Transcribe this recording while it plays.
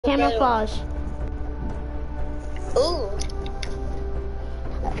Camouflage. Ooh.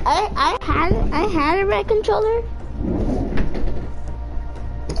 I had a red controller.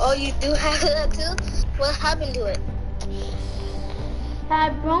 Oh, you do have that too? What happened to it?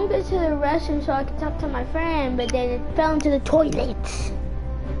 I broke it to the restroom so I could talk to my friend, but then it fell into the toilet.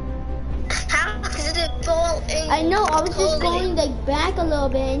 How did it fall in? I know, I was just going like back a little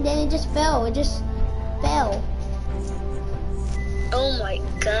bit and then it just fell. It just fell. Oh my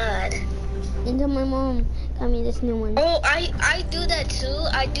god. Until my mom got me this new one. Oh, I do that too.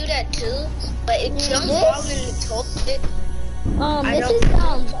 I do that too. But it don't fall in the toilet.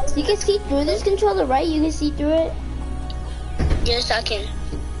 You can see through this controller, right? You can see through it. Yes, I can.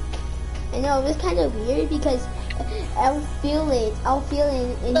 I know, it was kind of weird because I'll feel it,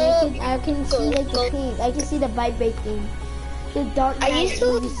 and I can see like the pink. I can see the vibrating, the dark night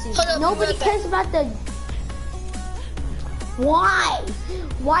movie suit. Nobody cares about the. Why?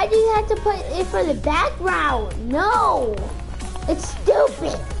 Why do you have to put it for the background? No, it's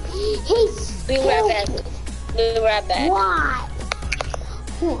stupid. He's stupid. Be right back. Be right back. Why?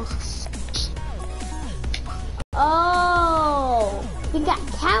 Oh, we got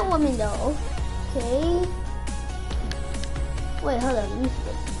Catwoman though. Okay. Wait, hold on. Let me see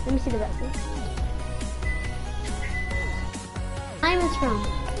this. Let me see the background. I'm wrong.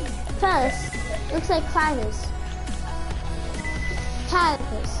 First, looks like Clitus.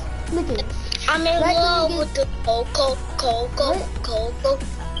 Platypus. Look at it. I'm in love with the Coco.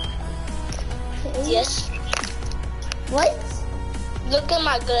 Okay. Yes. What? Look at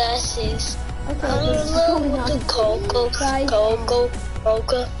my glasses. Okay, I'm in love with the Coco.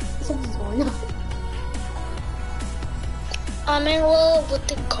 Something's going on. I'm in love with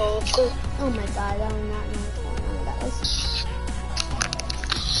the Coco. Oh my god, I do not know what's going on, guys.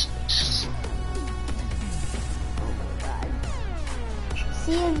 Oh my god.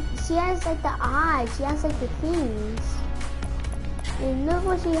 She has like the eyes, she has like the things. And look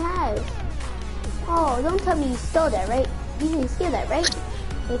what she has. Oh, don't tell me you stole that, right? You didn't steal that, right?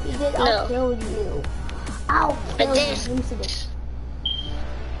 If you did, I'll kill you. I'll kill you. Let me see this.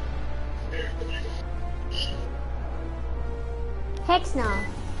 Hex no.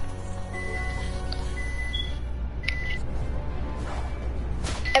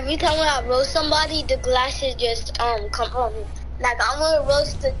 Every time when I roast somebody, the glasses just come on me. Like I'm gonna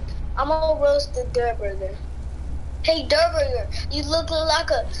roast the Durburger. Hey Durburger, you looking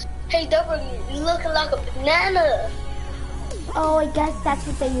like a banana. Oh, I guess that's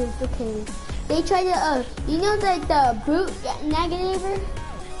what they used. Okay. They try to you know the brute negator?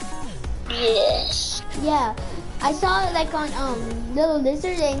 Yes. Yeah. I saw it like on Little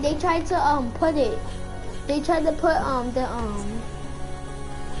Lizard, and they tried to put it. They tried to put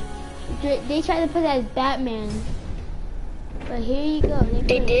they tried to put it as Batman. But here you go.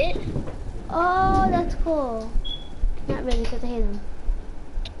 They did? Oh, that's cool. Not really, because I hate them.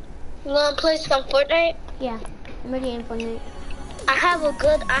 You wanna play some Fortnite? Yeah, I'm ready in Fortnite. I have a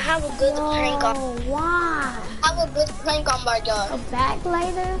good prank on. Why? I have a good prank on my dog. A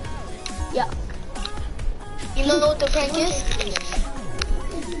backlighter? Yeah. You know what the prank is?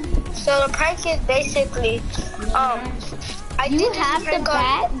 So the prank is basically, Do you have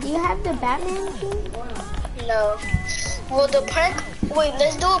the Batman thing? No. Well, the prank. Wait,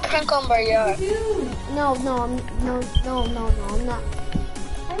 let's do a prank on Bernard. No, I'm not.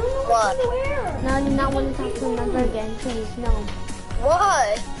 What? No, I do not want to talk to him ever again, please, no.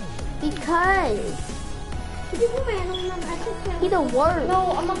 Why? Because he's the worst.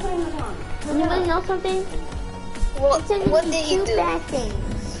 No, I'm not putting him on. You really know something? What did he do? Bad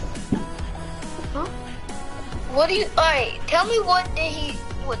things. Huh? What do you? Alright, tell me what did he?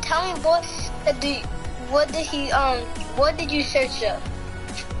 Tell me what did you search up?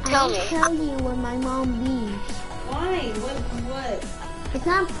 Tell me. I'll tell you when my mom leaves. Why? What? It's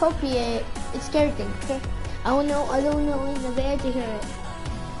not appropriate. It's scary thing. Okay. I don't know in the bed to hear it.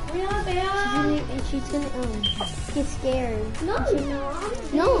 We're not there. She's gonna get scared. No.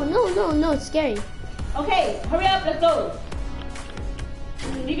 No, it's scary. Okay, hurry up, let's go.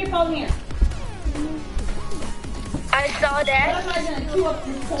 Leave your phone here. I saw that. What am I gonna queue up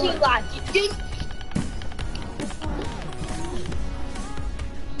this phone?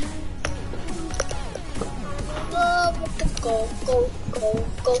 Love with the go.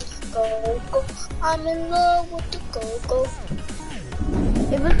 I'm in love with the go.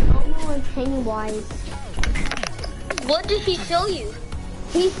 It was Momo and Pennywise. What did he show you?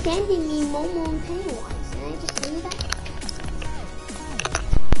 He's sending me Momo and Pennywise. Can I just tell you that?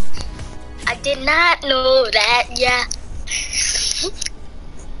 I did not know that. Yeah.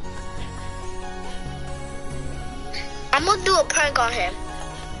 I'm gonna do a prank on him.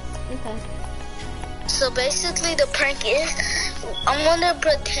 Okay. So basically, the prank is, I'm gonna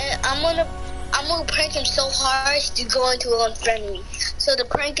prank him so hard to go into unfriend me. So the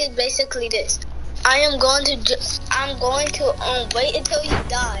prank is basically this: I'm going to wait until you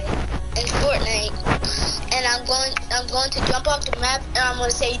die in Fortnite, and I'm going to jump off the map, and I'm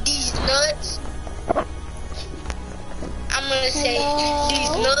gonna say these nuts. I'm gonna say these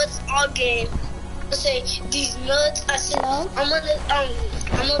nuts all game. I'm gonna say these nuts. I said I'm gonna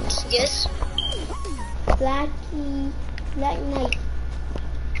yes. Black Knight.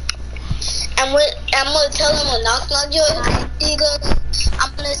 I'm gonna tell him a knock knock joke.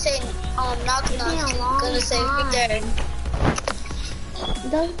 I'm gonna say knock knock. I'm gonna say right there.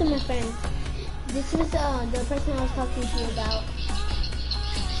 Talk to my friend. This is the person I was talking to you about.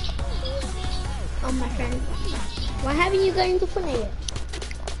 Oh, my friend. Why haven't you gotten into Fortnite yet?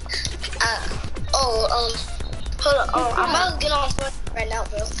 Hold on. I'm about to get on Fortnite right now,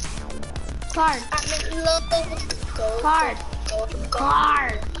 bro. Card. I'm in love. Card.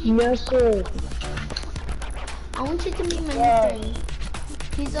 Card. Yes, sir. I want you to meet my new friend.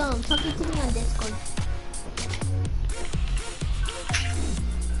 He's talking to me on Discord.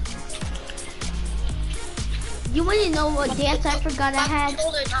 You want to know what dance I forgot I had?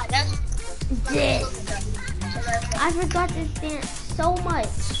 This. I forgot this dance so much.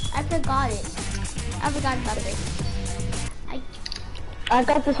 I forgot it. I forgot about it. I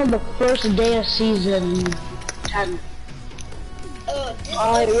got this on the first day of season 10.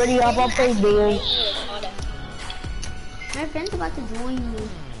 Alright, ready up, I'll play dance. My friend's about to join me.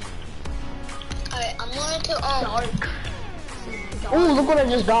 Alright, I'm going to Oh, look what I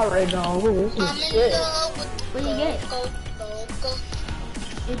just got right now. Ooh, this is sick. What do you get?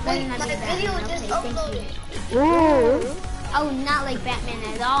 It better not be My video Batman. just Okay, thank you. Ooh. Oh, not like Batman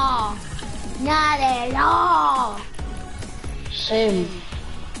at all. Not at all. Same.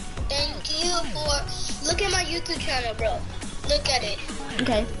 Thank you for look at my YouTube channel, bro. Look at it.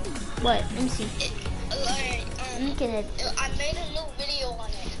 Okay. What? Let me see. Look at it. I made a new video on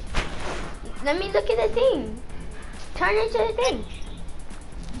it. Let me look at the thing. Turn it to the thing.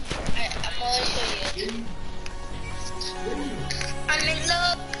 I'm gonna show you. I'm in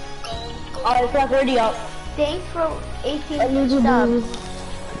love. Go. Alright, it's not ready up. Thanks for 18 subs.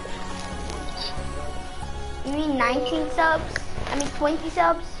 You mean 19 subs? I mean 20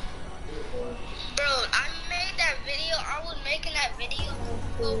 subs? Bro, I made that video. I was making that video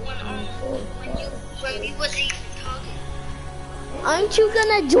when we wasn't even talking. Aren't you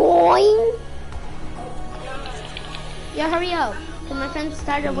gonna join? Yeah, hurry up. So my friends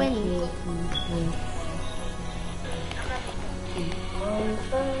started winning.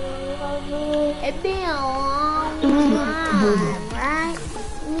 It's been a long time, right?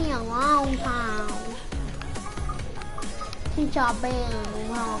 It's been a long time since I've been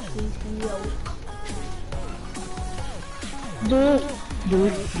walking here.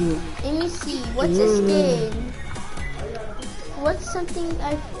 Let me see. What's a skin? What's something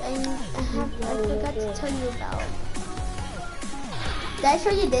I forgot to tell you about? Did I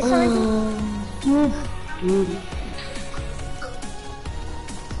show you this already?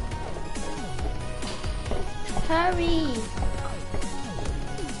 Hurry!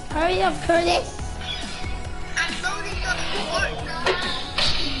 Hurry up, Curtis! I'm loading up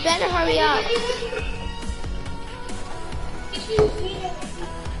Fortnite. You better hurry up.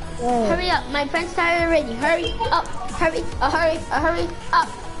 Hurry up, my friend started already. Hurry up, hurry up. Hurry up.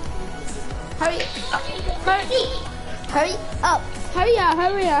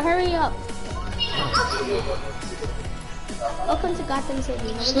 Hurry up. Welcome to Gotham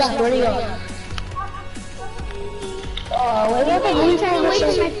City. Hurry up. Oh, wait, I'm trying to wait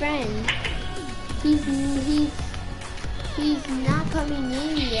for my friend. He's not coming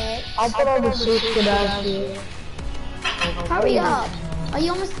in yet. I'll put on the suit for that. Hurry up. Are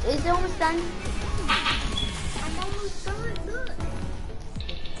you almost, is it almost done? I'm almost done. Look.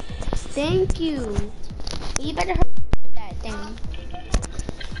 Thank you. You better hurry up that thing.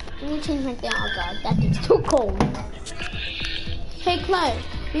 Let me change my thing. Oh god, that thing's too cold. Hey Clark,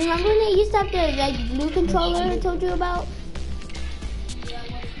 remember when they used to have the blue controller I told you about?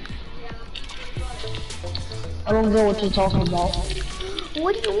 I don't know what you're talking about.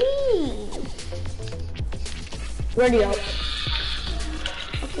 What do you mean? Ready up.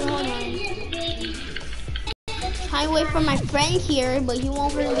 Okay, hold on. Trying to wait for my friend here, but he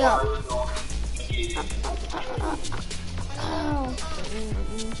won't hurry up. Oh.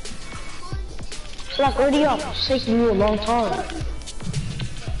 Slack, ready up. It's taking you a long time.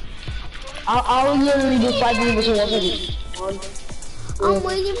 I'll literally do 5 minutes already. I'm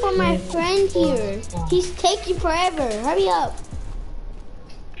waiting for my friend here. He's taking forever. Hurry up.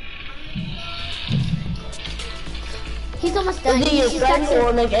 He's almost done. Is he your friend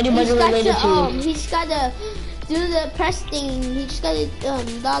or like anybody related to you? He just gotta do the press thing. He just gotta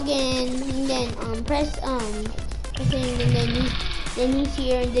log in and then press the thing and then he's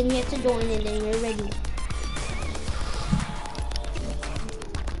here and then you have to join and then you're ready.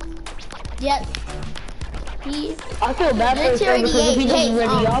 Yep. I feel bad for his friend because if he doesn't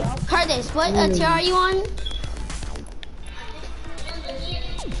ready up. Curtis, what tier are you on?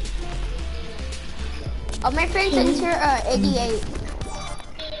 Oh, my friend's in tier 88.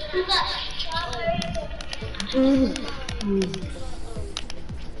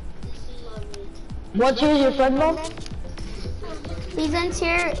 What tier is your friend, Mom? He's in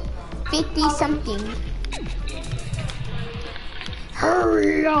tier 50 something.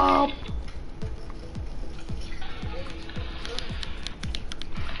 Hurry up!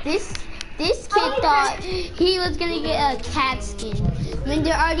 This kid thought he was gonna get a cat skin when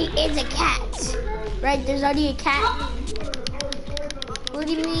there already is a cat. Right? There's already a cat. What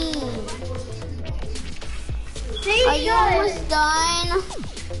do you mean? Are you almost done?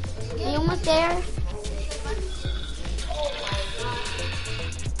 Are you almost there?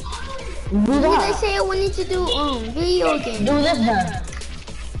 What did I say I wanted to do? Video game. Do this then.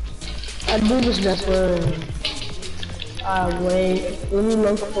 I do this best word. Wait. Let me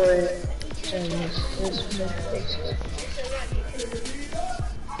look for it.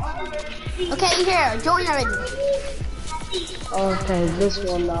 Okay, here. Join already. Okay, this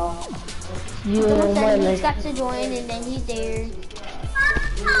one now. You he's got to join and then he's there.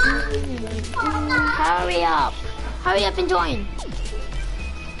 Hurry up. Hurry up and join.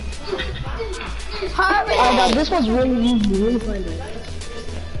 Hurry! Oh, this one's really easy. Really find it.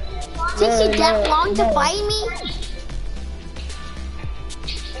 Takes you that long to find me?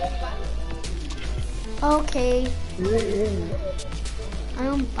 Okay. I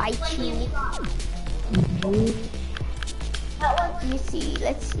don't bite you. Let me see.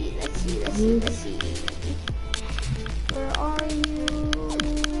 Let's see. Where are you?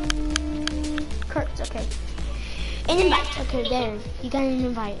 Kurt, okay. An invite. Okay, there. You got an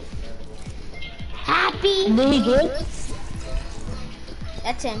invite. Happy? Did he do it?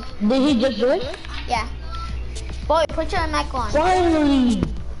 That's him. Did he just do it? Yeah. Boy, put your mic on. Finally!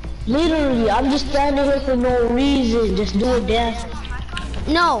 Literally, I'm just standing here for no reason. Just do it, Dad.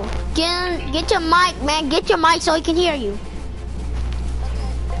 No, get your mic, man. Get your mic so he can hear you.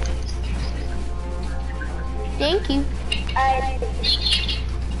 Thank you.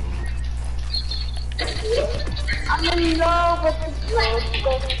 I'm in love with the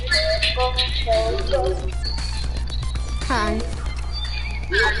Huh?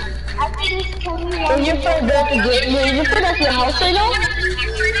 Is your friend back to get you? Is your friend at your house right now?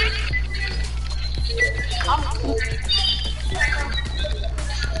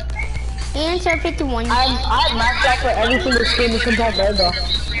 Answer 51. I maxed out for every single skin you can type ever.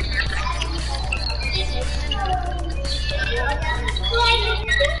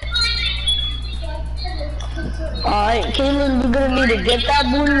 Alright, Caitlin, we're gonna need to get that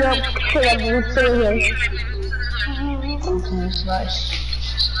booty up so that we're still here. Okay, that's nice.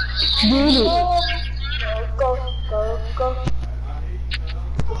 Dude. Go.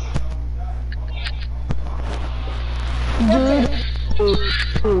 Dude.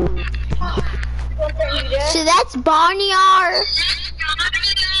 So that's Barnyard.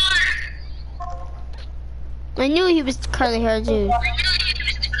 I knew he was curly hair too.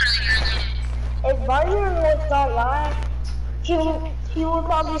 If Barnyard was not lying, he would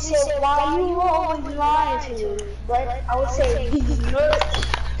probably say, why you always lying to me? But I would say,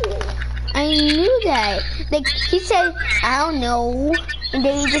 I knew that. Like, he said, I don't know. And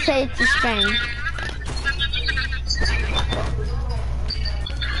then he just said it's his friend.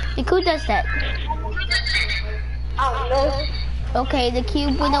 Like, who does that? I don't know. Okay, the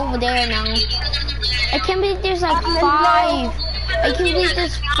cube went over there now. I can't believe there's like 5. I can't believe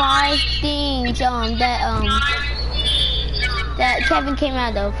there's 5 things, that Kevin came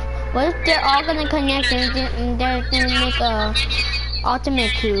out of. What if they're all gonna connect and they're gonna make a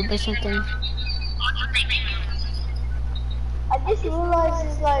ultimate cube or something? I just realized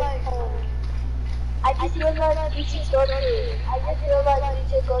it's like, I just realized we should go to,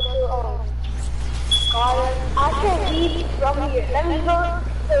 Garden. I can't leave from here. Let me go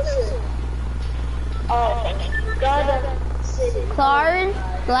to Garden City. Clark,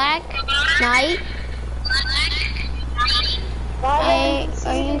 Black Knight. Hey,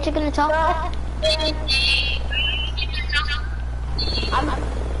 are you two gonna talk?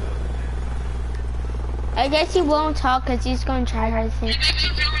 I guess he won't talk because he's gonna try hard to think.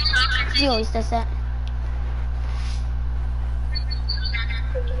 He always does that.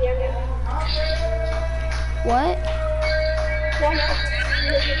 What?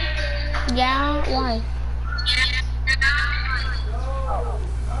 Yeah, why?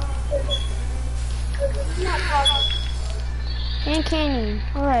 And candy.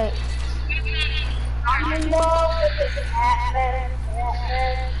 Alright. I'm in love with the Batman.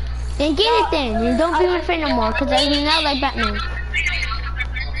 Then get it then. And don't be my friend no more, because I do not like Batman.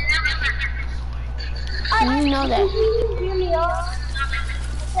 And you know that.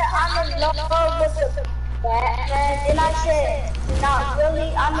 I'm in love with the Batman. And I said, not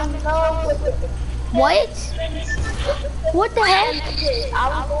really, I'm in love with the What? What the heck? I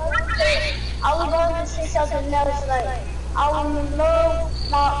was going to say something else like, I'm in love,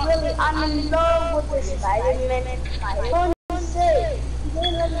 not really, I'm in love with the Spider-Man. I want to say,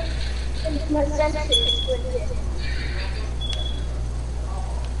 my senses with it.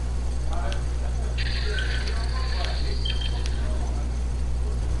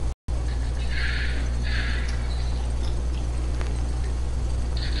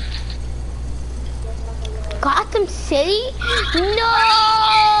 Gotham City? No!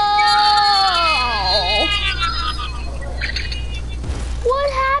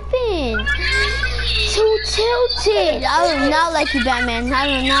 What happened? Too tilted. I do not like you, Batman. I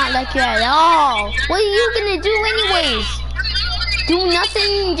do not like you at all. What are you gonna do anyways? Do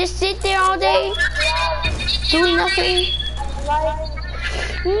nothing? Just sit there all day? Do nothing?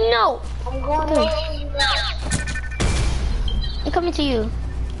 No. Okay. I'm coming to you.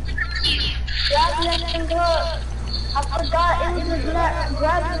 I forgot it was a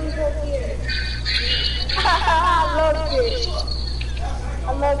grappling hook here. I love this. I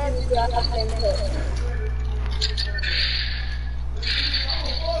love this grappling hook.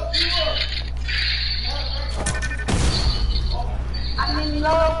 I'm in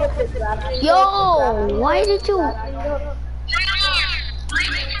love with the grappling hook. Yo, why did you? Look.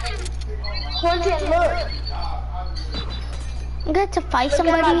 I'm going to fight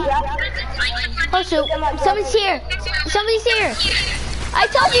somebody. Oh shoot, somebody's here. Somebody's here. I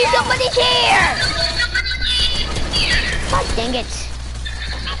told you somebody's here. God dang it.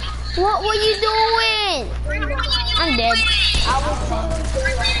 What were you doing? I'm dead.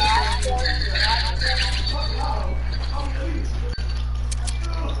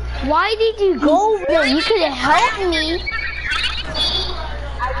 Why did you go there? You could have helped me.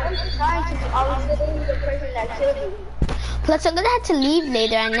 I was sitting with the person that killed you. Plus, I'm gonna have to leave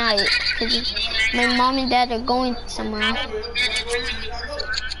later at night because my mom and dad are going somewhere.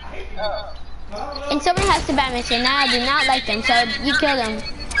 And someone has to Batman say, nah, I do not like them, so you kill them.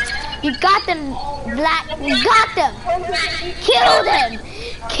 You got them, Black. You got them. Kill them.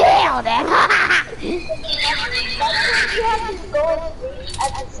 Kill them.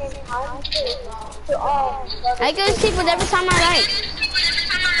 I go to sleep whatever time I like.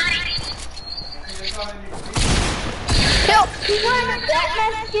 Kill.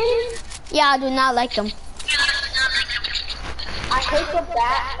 Yeah, I do not like them. I hate the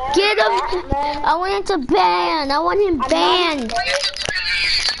Batman. Get him! I want him to ban. I want him banned.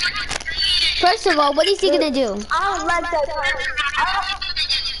 First of all, what is he gonna do? I don't like that.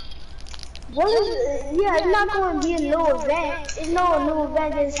 What is it? Yeah, it's not going to be a new event. It's no new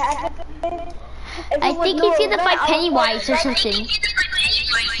event that's happening. I think he's gonna fight Pennywise or something.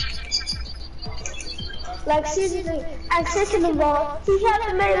 Like seriously, and second of all, he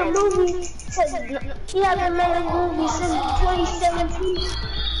hasn't made a movie since 2017.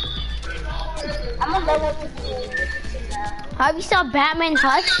 I'm gonna go with the Have you saw Batman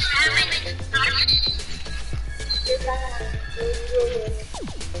Hush?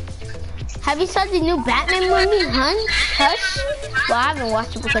 Have you saw the new Batman movie, Hush? Well, I haven't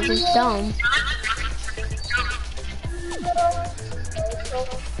watched it because it's dumb.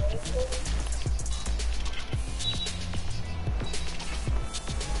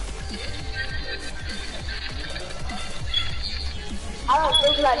 I don't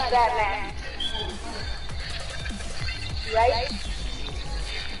look like Batman. Right?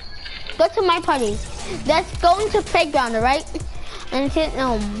 Go to my party. Let's go into playground, alright? And hit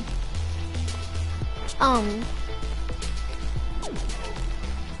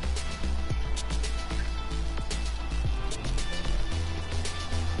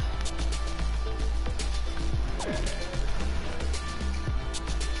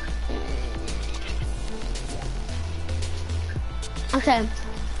okay.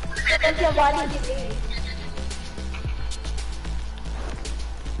 Why did you leave?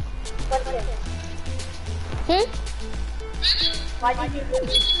 Why did you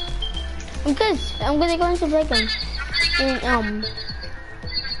leave? Because I'm gonna go into playground. And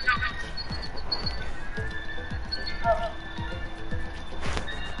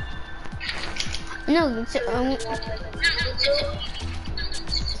no,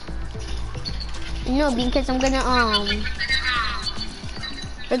 No, because I'm gonna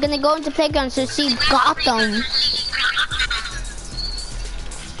we're gonna go into playground to see Gotham.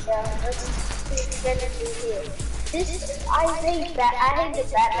 Yeah, let's see what we're gonna do here. I hate the Batman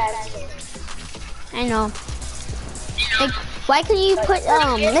skin. I know. Like, why couldn't you put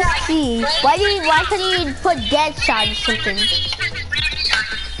let's see. Why couldn't you put Deadshot or something?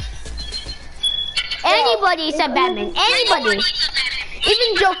 Anybody said Batman. Anybody.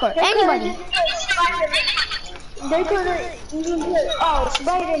 Even Joker. Anybody. They could have even put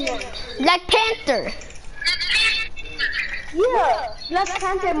Spider-Man. Black Panther. Yeah, Black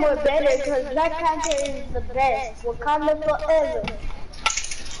Panther more better because Black Panther is the best. Wakanda forever.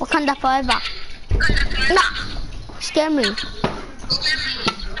 Wakanda forever. Nah. Scare me.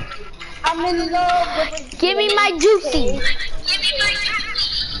 I'm in love with Give me my juicy.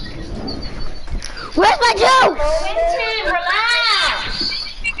 Where's my juice? Quentin, relax.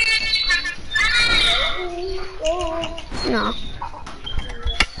 No.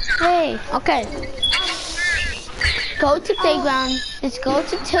 Wait, okay. Go to playground. Let's go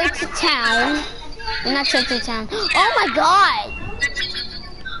to Town. Not Town. Oh my god!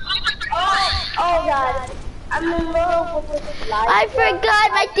 Oh god. I'm in love with this light. I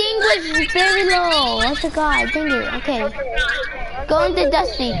forgot my thing was very low. I forgot. Dang it. Okay. Go into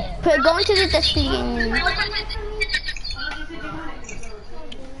Dusty. Go into the Dusty.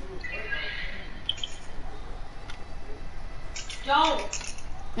 Don't.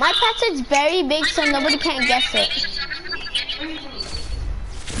 My password's very big, so nobody can guess it.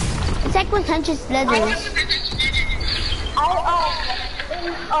 It's like 100 letters.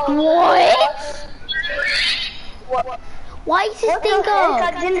 What? Why is this thing up?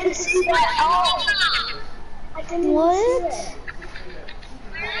 I didn't see that. I didn't What? see that.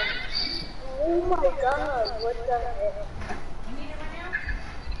 Oh my god, what the heck?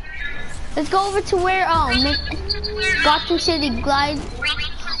 Let's go over to where Gotham City glide.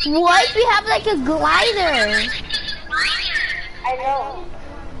 What? We have like a glider. I know.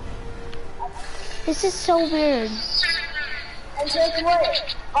 This is so weird. And guess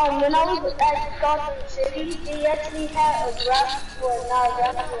what? When I was at Gotham City, they actually had a graphic for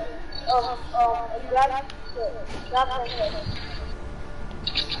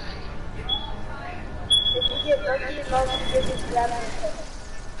If you get lucky enough to get this graphic.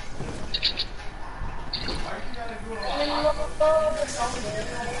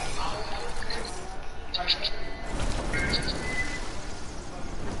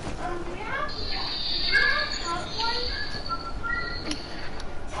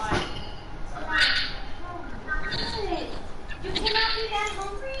 You cannot be that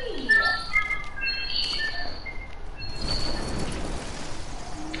hungry.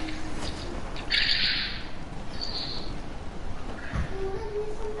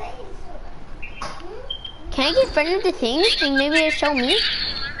 Can I get friend of the thing and maybe it'll show me?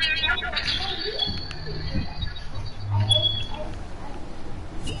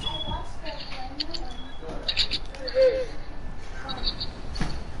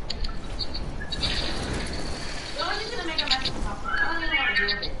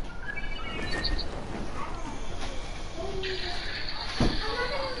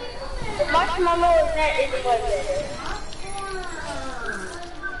 Marshmallow is not anymore better.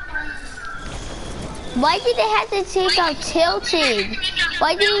 Why did they have to take out Tilted?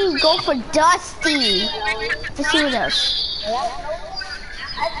 Why didn't you go for Dusty? Let's see what else.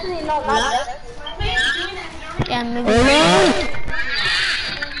 Actually, no, not Dusty. Yeah, maybe.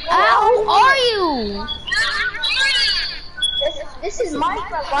 Who are you? This is my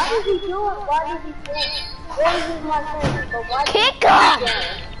friend. Why did he do it? Why did he do it? Where is my friend? But why did Kick him!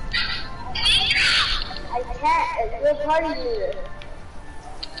 I can't. We're party leader.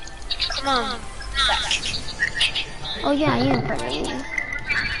 Come on. Oh yeah, you're pretty.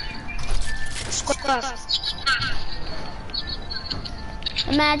 Squad.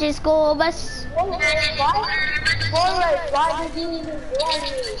 The Magic School Bus. Why did you even join me?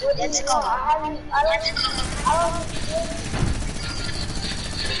 Let's go.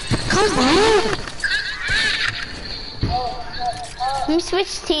 Come on. Let me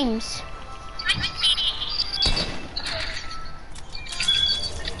switch teams.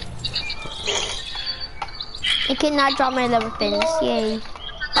 I cannot drop my level pins. Yay.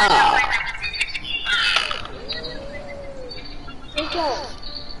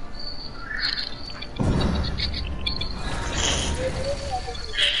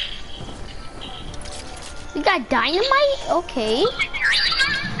 We got dynamite? Okay.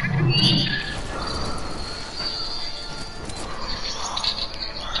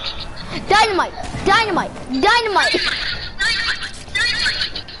 Dynamite! Dynamite! Dynamite!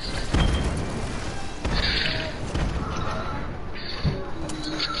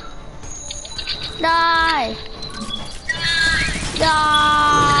 Die! Die!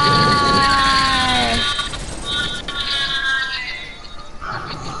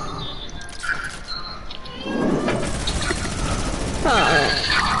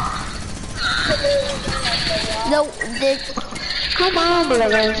 No, come on,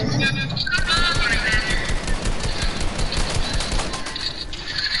 brother.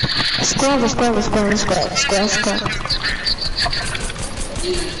 Square.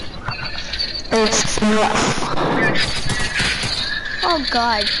 It's rough. Oh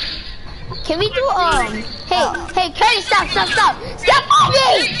God. Can we do hey, Curtis, stop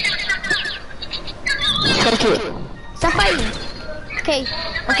moving! Okay. Stop fighting.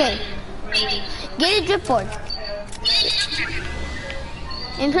 Okay. Get a drip board.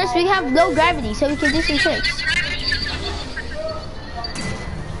 And plus we have low gravity, so we can do some tricks.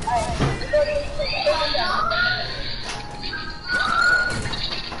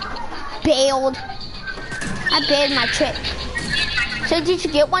 Bailed. I bailed my trick. So did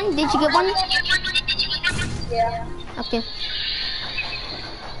you get one? Yeah. Okay.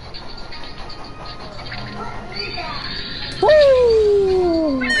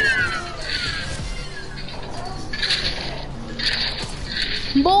 Woo!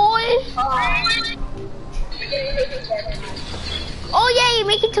 Boys! Oh yeah, you're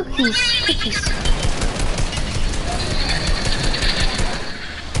making cookies.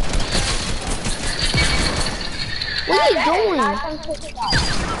 What are you doing?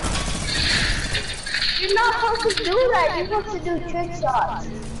 You're not supposed to do that. You're supposed to do trick shots.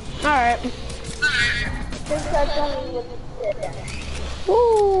 Alright. Trick shots only with it.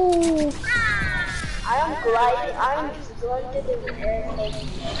 Woo! I'm just going to the air.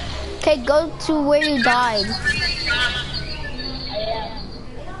 Okay, go to where you died. I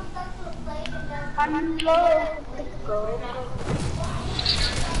am. I'm low.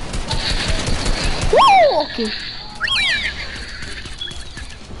 Woo! Okay.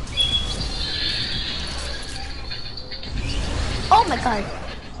 Oh my God.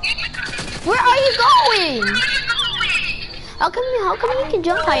 Where are you going? How come you can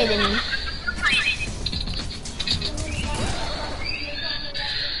jump higher than me?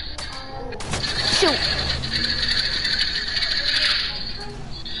 Shoot.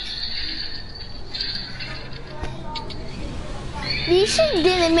 You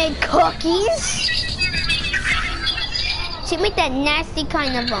didn't make cookies. She made that nasty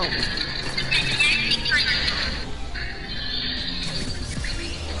kind of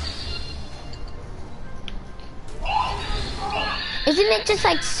Isn't it just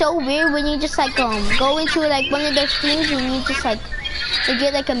like so weird when you just like go into like one of those things and you just like you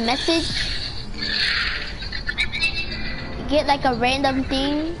get like a message? You get like a random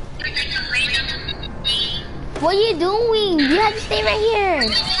thing? What are you doing? You have to stay right here.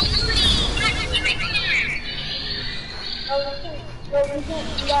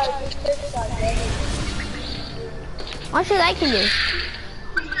 What should I can do?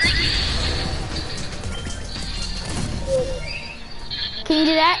 Can you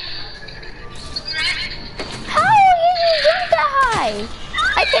do that? How can you jump that high?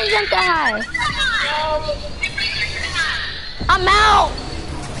 I can't jump that high. I'm out.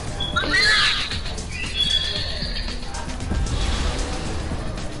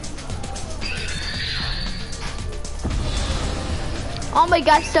 Oh my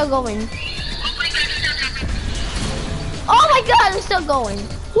God, still going. Oh my God, I'm still going.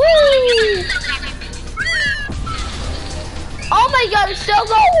 Woo! Oh my God, I'm still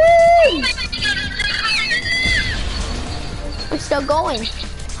going! I'm still going.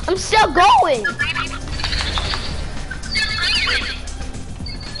 I'm still going!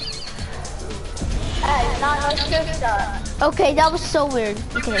 Hey, not no trick shot. Okay, that was so weird.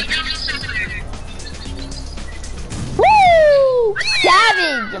 Okay. Woo!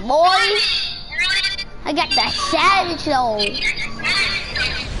 Savage, boys! I got that savage though.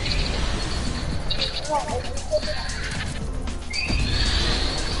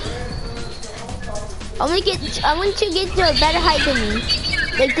 I want you to get to a better height than me.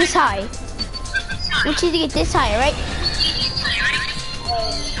 Like this high. I want you to get this high, right?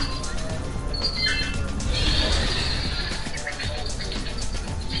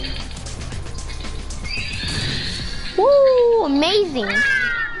 Woo, amazing.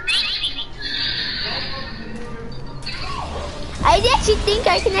 I actually think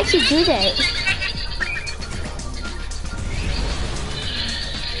I can actually do that.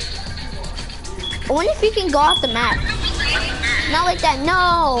 I wonder if you can go off the map. Not like that,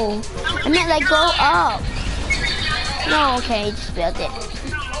 no. I meant like go up. No, okay, just build it.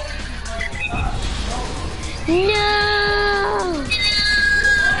 No.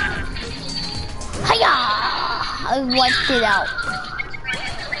 I wiped it out.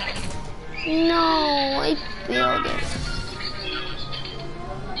 No, I failed it.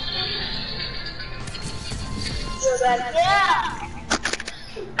 Yeah.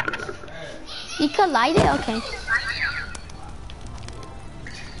 You collided? Okay.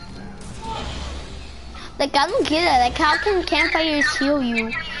 Like, I don't get it. Like, how can campfires heal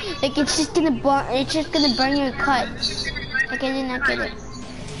you? Like, it's just gonna burn your cuts. Like, I did not get it.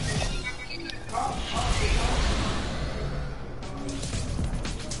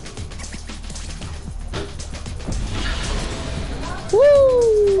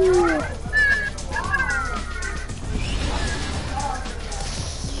 Woo!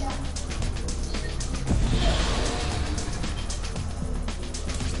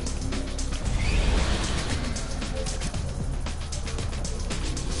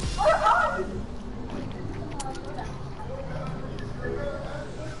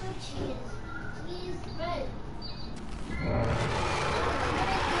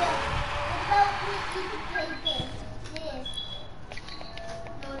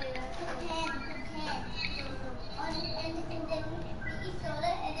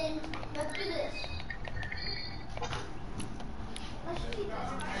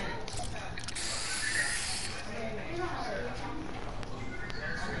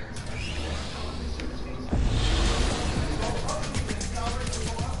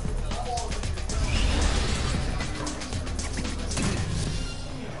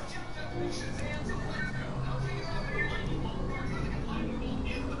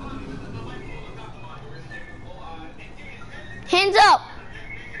 Hands up!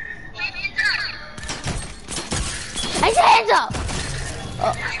 I said hands up!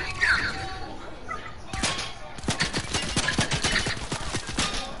 Oh.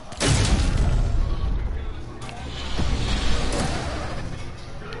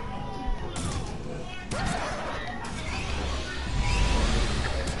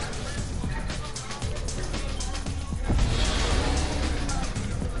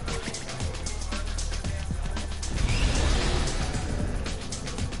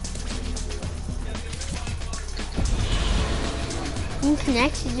 You can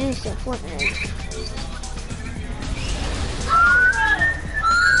actually do this at Fortnite.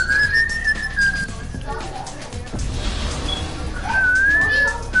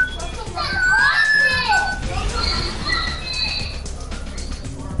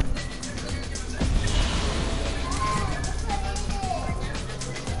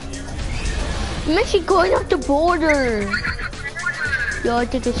 I'm actually going off the border. Yo, I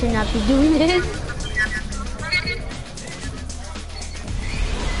think I should not be doing this.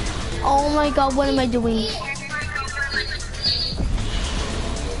 Oh my god, what am I doing?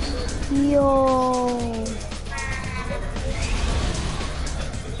 Yo.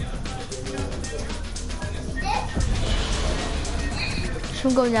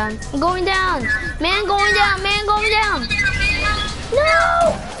 I'm going down. I'm going down. Man, going down. Man, going down.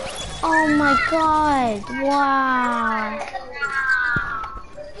 No! Oh my god. Wow.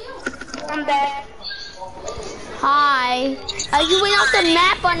 I'm back. Hi. You went off the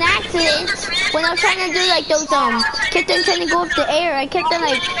map on accident when I was trying to do like those kept on trying to go up the air. I kept on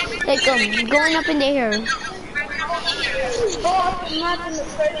like going up in the air.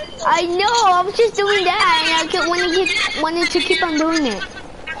 I know. I was just doing that, and I wanted to keep on doing it.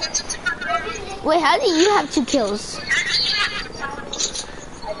 Wait, how do you have 2 kills?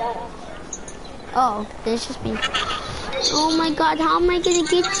 Oh, there's just me. Oh my god, how am I gonna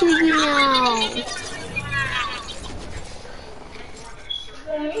get to you now?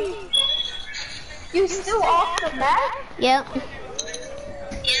 You still off the map? Yep. How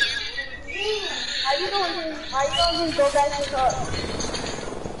you gonna go back to the...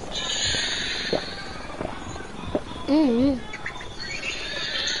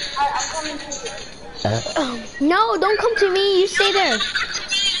 I'm coming to you. No, don't come to me. You stay there.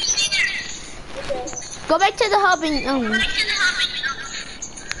 Okay. Go back to the hub and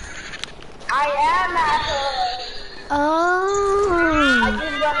I am at the... Oh. I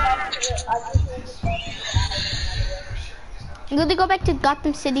just run back to it. I'm gonna go back to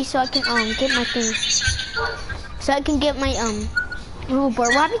Gotham City so I can get my thing. So I can get my oh boy,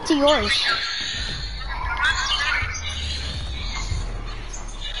 what happened to yours?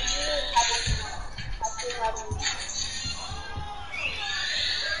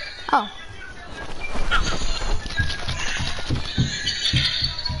 Oh.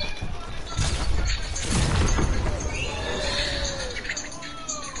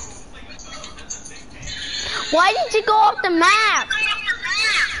 Why did you go off the map?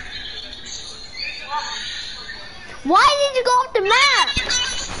 Why did you go off the map?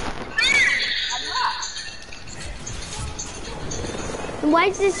 Why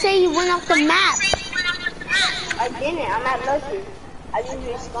does it say you went off the map? I didn't. I'm at Lucky. I didn't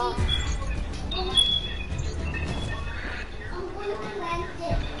respawn.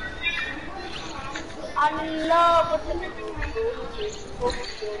 I'm in love with the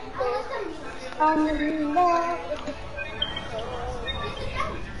I'm in love with the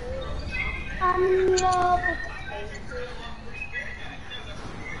I'm in love with the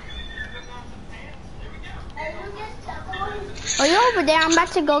Are you over there? I'm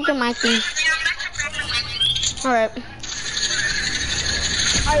about to go get my thing. Alright.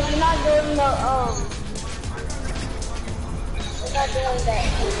 Alright, we're not doing the, we're not doing that.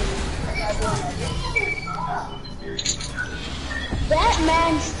 That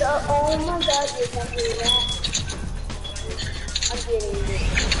man stuck, oh my god, you can't do that. I'm getting it.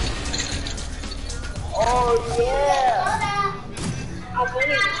 Oh yeah.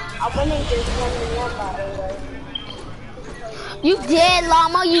 I'm winning this 1-1 by the way. You did,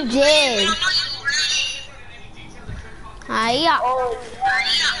 Llama, you did. Hiya. Oh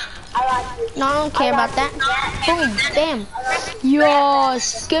yeah. I like this. No, I don't care about that. Boom, bam.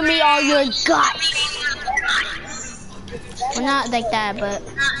 Yes, give me all your guts. Well, not like that, but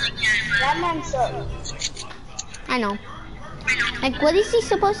That man sucks. I know. Like, what is he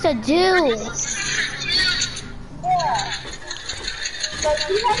supposed to do? Yeah. But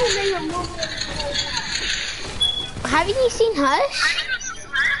he hasn't made a movie. Haven't you seen Hush?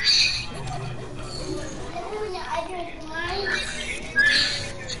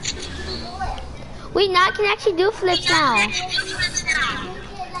 Wait, now I can actually do flips now.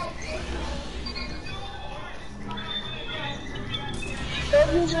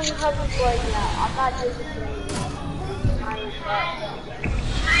 Don't use any hoverboard now. I'm not using it.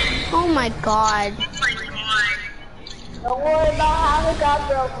 Oh my god. Don't worry about how it got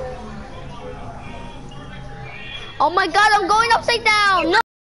broken. Oh my god, I'm going upside down. No.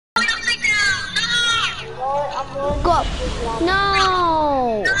 I'm going Go up.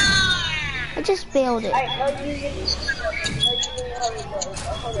 No. I just failed it.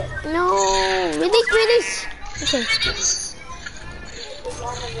 No. Release. Okay.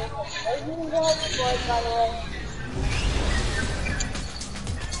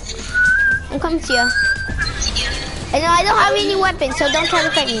 I'm coming to you. And I don't have any weapons, so don't try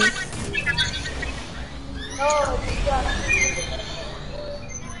to fight me.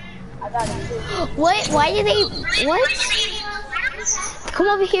 What? Why did they? What? Come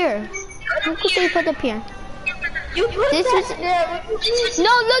over here. Look what they put up here. This was.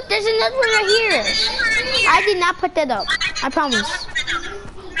 No, look, there's another one right here. I did not put that up. I promise.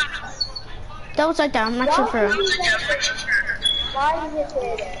 That was like that. I'm not sure for. Why did it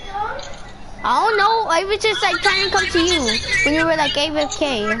say that? I don't know. I was just like trying to come to you when you were like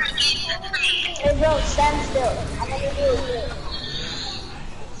AFK. Hey bro, stand still. I'm gonna do it.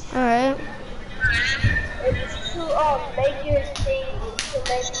 Alright. It's to make your thing to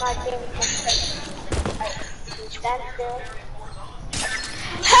make my game complete. Stand still.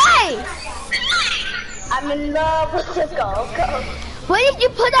 Hey! I'm in love with the go. What did you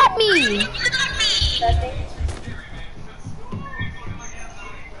put on me? Nothing.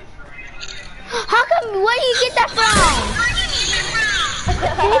 How come? Where do you get that from?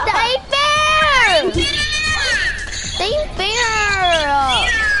 That ain't fair! That ain't fair!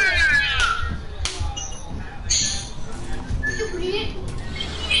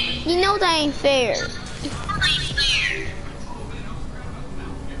 You know that ain't fair.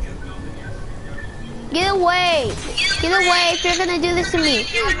 Get away! Get away if you're gonna do this to me.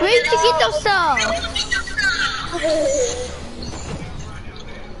 Where'd you get those stuff?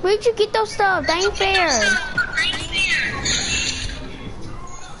 Where'd you get those stuff? That ain't fair.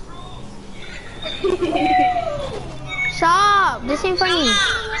 Stop! This ain't funny.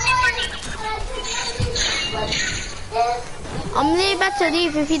 I'm literally about to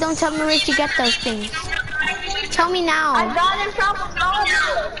leave if you don't tell me where you get those things. Tell me now. I got it from a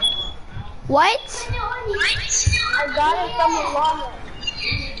llama. What? I got it from a llama.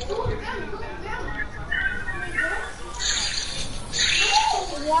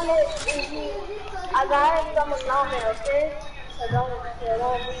 I got it from a llama, okay? So don't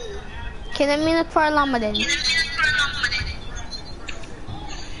leave. Okay, let me look for a llama then.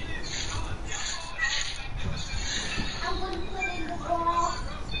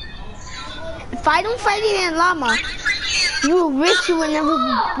 If I don't fight in a llama, you wish you were never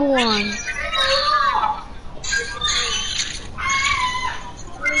born.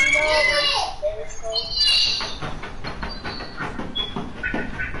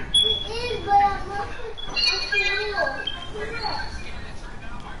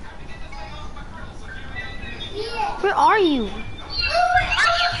 Where are you?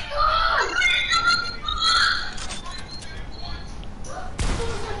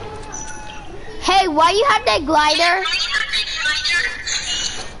 Why you have that glider?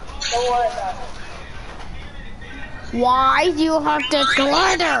 Don't worry about it. Why do you have that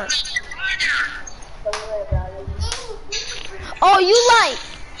glider? Don't worry about it. Oh, you like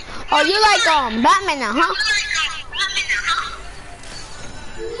Batman now, huh?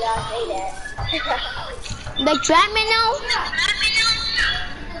 Yeah, I say that. Like Batman now?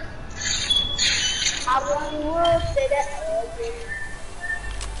 I would say that.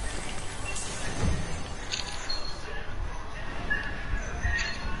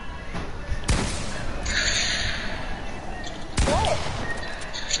 What?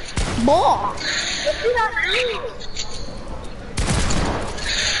 Boy. What did I do?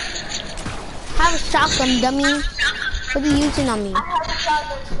 Have a shotgun, dummy. What are you using on me? I have a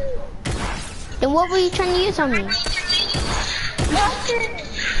shotgun too. Then what were you trying to use on me? Nothing.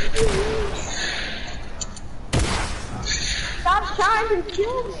 Stop trying to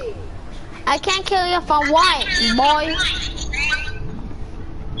kill me. I can't kill you if I want, boy.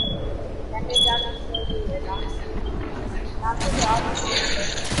 That means I'm not kill you.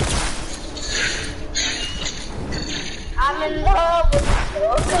 I'm in love with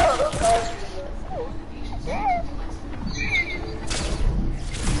you.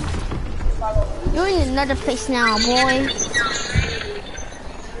 You're in another place now, boy.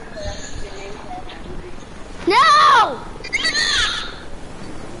 No!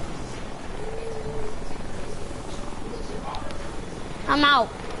 I'm out.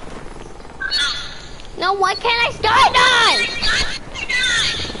 No, why can't I skydive?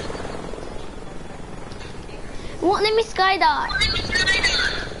 It won't let me skydive.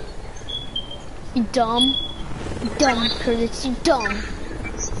 You dumb. You dumb, Curtis. You dumb.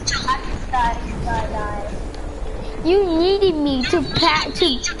 You needed me to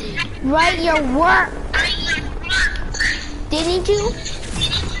write your work. Didn't you?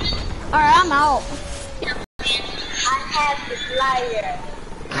 Alright, I'm out. I have the glider.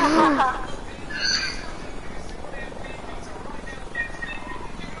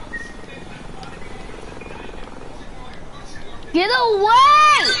 Get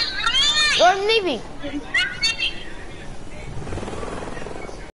away! Or I'm leaving.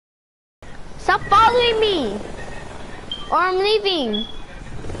 Stop following me. Or I'm leaving.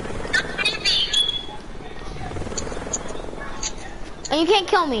 And you can't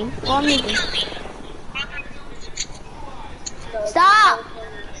kill me. Or I'm leaving. Stop!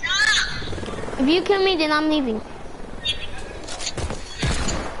 If you kill me, then I'm leaving.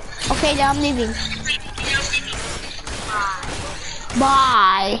 Okay, then I'm leaving.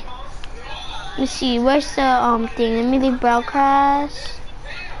 Bye. Let me see, where's the thing? Let me leave broadcast.